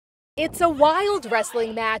It's a wild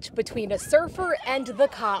wrestling match between a surfer and the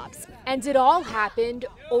cops, and it all happened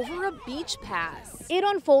over a beach pass. It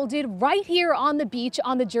unfolded right here on the beach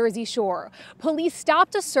on the Jersey Shore. Police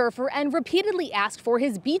stopped a surfer and repeatedly asked for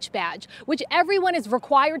his beach badge, which everyone is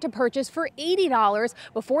required to purchase for $80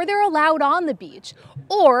 before they're allowed on the beach.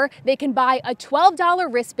 Or they can buy a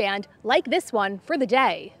 $12 wristband like this one for the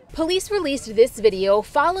day. Police released this video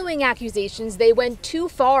following accusations they went too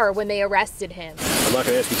far when they arrested him. I'm not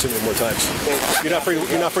going to ask you too many more times. You're not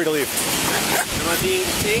free to leave. Am I being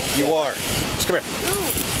detained? You are. Just come here.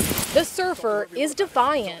 No. The surfer is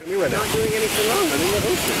defiant. I'm not doing anything wrong. I'm in the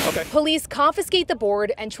hostel. Okay. Police confiscate the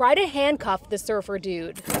board and try to handcuff the surfer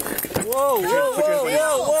dude. Whoa,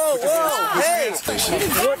 Hey!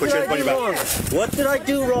 What did I do wrong? What did I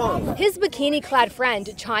do wrong? His bikini-clad friend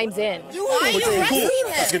chimes in.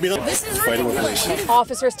 It's going to be fighting with police.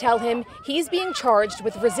 Officers tell him he's being charged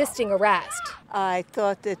with resisting arrest. I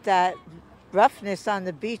thought that roughness on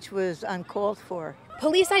the beach was uncalled for.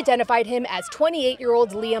 Police identified him as 28-year-old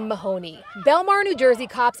Liam Mahoney. Belmar, New Jersey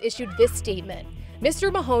cops issued this statement.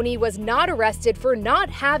 Mr. Mahoney was not arrested for not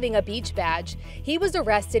having a beach badge. He was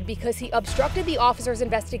arrested because he obstructed the officer's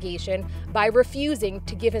investigation by refusing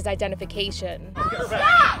to give his identification. Get her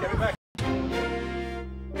back. Get her back.